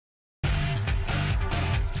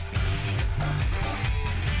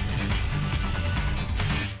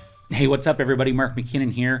Hey, what's up everybody? Mark MacKinnon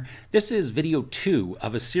here. This is video 2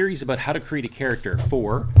 of a series about how to create a character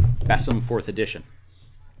for BESM Fourth Edition.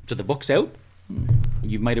 So the book's out.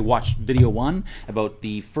 You might have watched video 1 about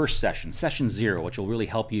the first session, session 0, which will really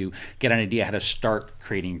help you get an idea how to start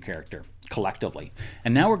creating your character collectively.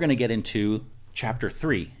 And now we're going to get into chapter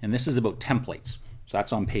 3, and this is about templates. So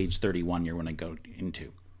that's on page 31 you're going to go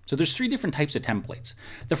into. So there's 3 different types of templates.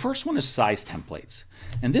 The first one is size templates.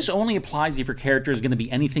 And this only applies if your character is going to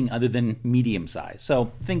be anything other than medium size.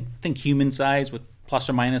 So think human size with plus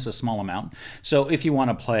or minus a small amount. So if you want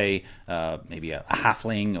to play maybe a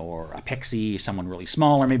halfling or a pixie, someone really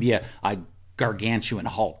small, or maybe a gargantuan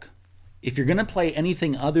Hulk. If you're going to play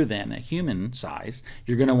anything other than a human size,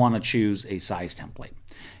 you're going to want to choose a size template.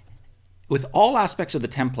 With all aspects of the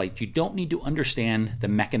template, you don't need to understand the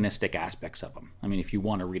mechanistic aspects of them. I mean, if you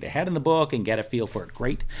want to read ahead in the book and get a feel for it,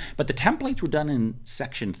 great. But the templates were done in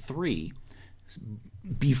section 3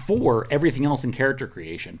 before everything else in character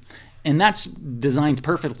creation. And that's designed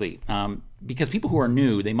perfectly because people who are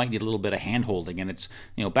new, they might need a little bit of hand-holding, and it's,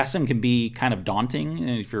 BESM can be kind of daunting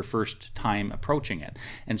if you're first time approaching it.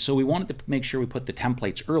 And so we wanted to make sure we put the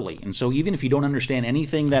templates early. And so even if you don't understand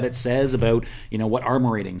anything that it says about, what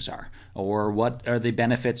armor ratings are, or what are the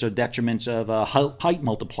benefits or detriments of a height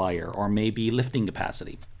multiplier, or maybe lifting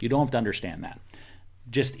capacity, you don't have to understand that.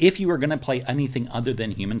 Just if you are going to play anything other than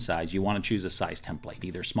human size, you want to choose a size template,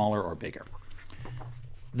 either smaller or bigger.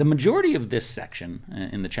 The majority of this section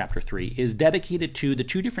in the chapter 3 is dedicated to the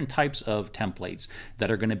 2 different types of templates that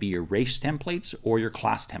are going to be your race templates or your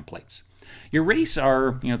class templates. Your race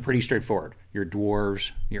are pretty straightforward. Your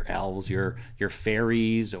dwarves, your elves, your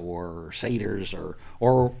fairies or satyrs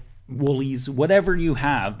or woolies, whatever you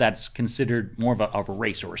have that's considered more of a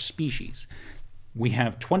race or a species. We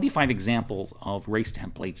have 25 examples of race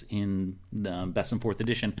templates in the BESM Fourth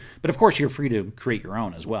Edition, but of course you're free to create your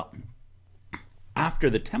own as well. After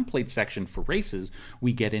the template section for races,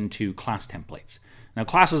 we get into class templates. Now,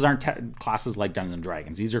 classes aren't classes like Dungeons &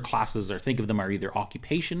 Dragons. These are classes, or think of them are either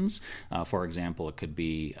occupations. For example, it could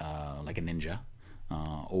be like a ninja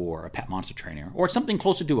or a pet monster trainer, or something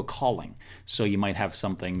closer to a calling. So you might have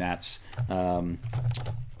something that's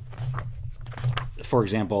for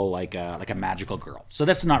example, like a magical girl. So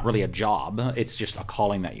that's not really a job. It's just a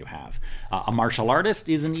calling that you have. A martial artist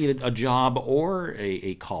isn't either a job or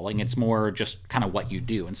a calling. It's more just kind of what you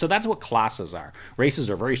do. And so that's what classes are. Races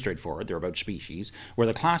are very straightforward. They're about species, where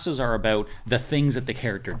the classes are about the things that the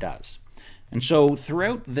character does. And so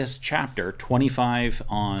throughout this chapter, 25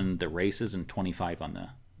 on the races and 25 on the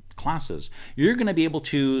classes, you're going to be able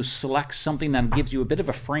to select something that gives you a bit of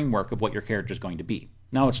a framework of what your character is going to be.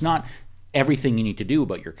 Now, it's not everything you need to do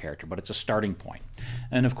about your character, but it's a starting point.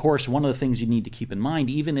 And of course, one of the things you need to keep in mind,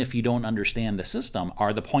 even if you don't understand the system,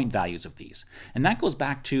 are the point values of these. And that goes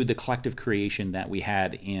back to the collective creation that we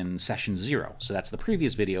had in session 0. So that's the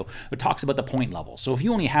previous video. It talks about the point level. So if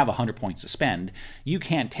you only have 100 points to spend, you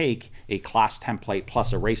can't take a class template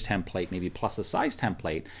plus a race template, maybe plus a size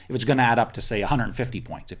template, if it's going to add up to, say, 150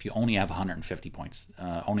 points, if you only have 150 points,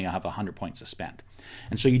 only have 100 points to spend.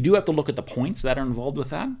 And so you do have to look at the points that are involved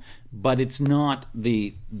with that, but it's not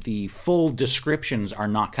the full descriptions are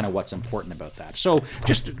not kind of what's important about that. So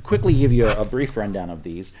just to quickly give you a brief rundown of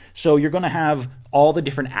these. So you're going to have all the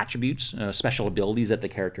different attributes, special abilities that the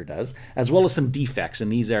character does, as well as some defects,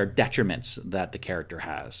 and these are detriments that the character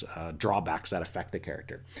has, drawbacks that affect the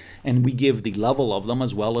character. And we give the level of them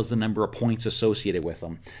as well as the number of points associated with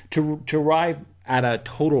them to arrive at a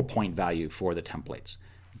total point value for the templates.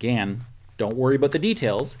 Again, don't worry about the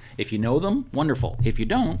details. If you know them, wonderful. If you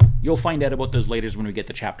don't, you'll find out about those later when we get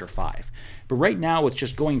to chapter 5. But right now, it's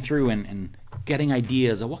just going through and getting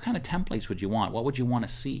ideas of what kind of templates would you want? What would you want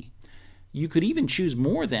to see? You could even choose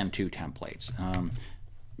more than 2 templates.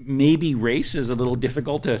 Maybe race is a little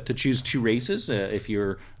difficult to choose 2 races. If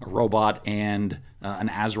you're a robot and an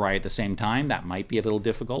Azrai at the same time, that might be a little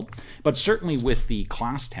difficult. But certainly with the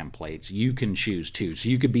class templates, you can choose 2. So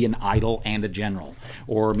you could be an idol and a general,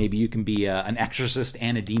 or maybe you can be an exorcist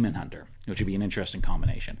and a demon hunter, which would be an interesting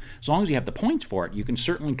combination. As long as you have the points for it, you can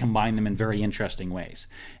certainly combine them in very interesting ways.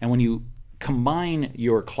 And when you combine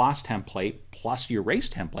your class template plus your race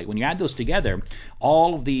template, when you add those together,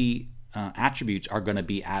 all of the attributes are going to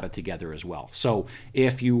be added together as well. So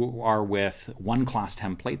if you are with one class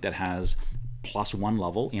template that has +1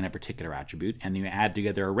 level in a particular attribute, and you add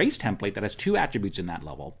together a race template that has 2 attributes in that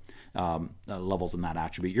level, levels in that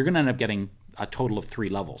attribute, you're going to end up getting a total of 3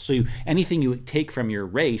 levels. So anything you take from your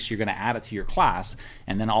race, you're going to add it to your class,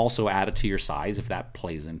 and then also add it to your size if that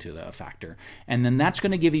plays into the factor. And then that's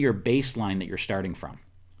going to give you your baseline that you're starting from.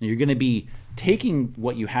 You're going to be taking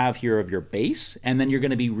what you have here of your base, and then you're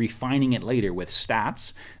going to be refining it later with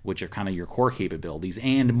stats, which are kind of your core capabilities,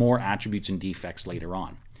 and more attributes and defects later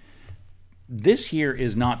on. This here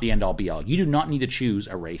is not the end-all be-all. You do not need to choose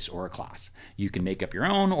a race or a class. You can make up your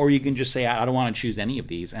own, or you can just say, I don't want to choose any of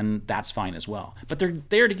these, and that's fine as well. But they're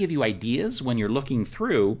there to give you ideas when you're looking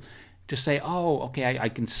through to say, oh, okay, I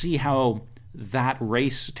can see how that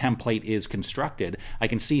race template is constructed. I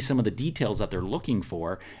can see some of the details that they're looking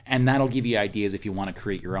for, and that'll give you ideas if you want to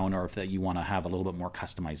create your own or if you want to have a little bit more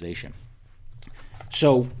customization.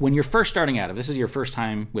 So when you're first starting out, if this is your first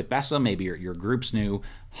time with BESM, maybe your group's new,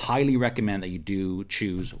 highly recommend that you do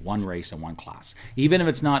choose one race and one class. Even if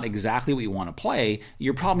it's not exactly what you want to play,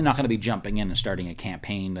 you're probably not going to be jumping in and starting a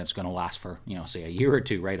campaign that's going to last for, say a year or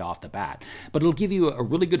two right off the bat. But it'll give you a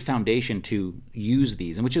really good foundation to use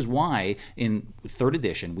these, and which is why in 3rd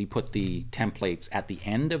edition we put the templates at the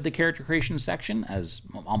end of the character creation section as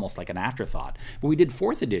almost like an afterthought. But we did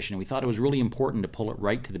 4th edition, and we thought it was really important to pull it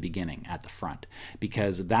right to the beginning at the front,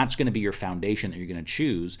 because that's going to be your foundation that you're going to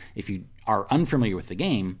choose. If you are unfamiliar with the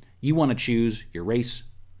game, you want to choose your race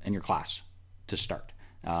and your class to start.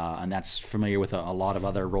 And that's familiar with a lot of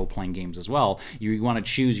other role-playing games as well. You want to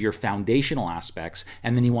choose your foundational aspects,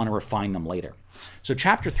 and then you want to refine them later. So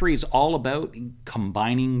Chapter 3 is all about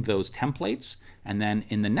combining those templates, and then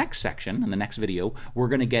in the next section, in the next video, we're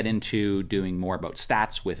going to get into doing more about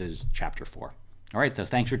stats with Chapter 4. All right, so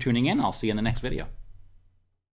thanks for tuning in. I'll see you in the next video.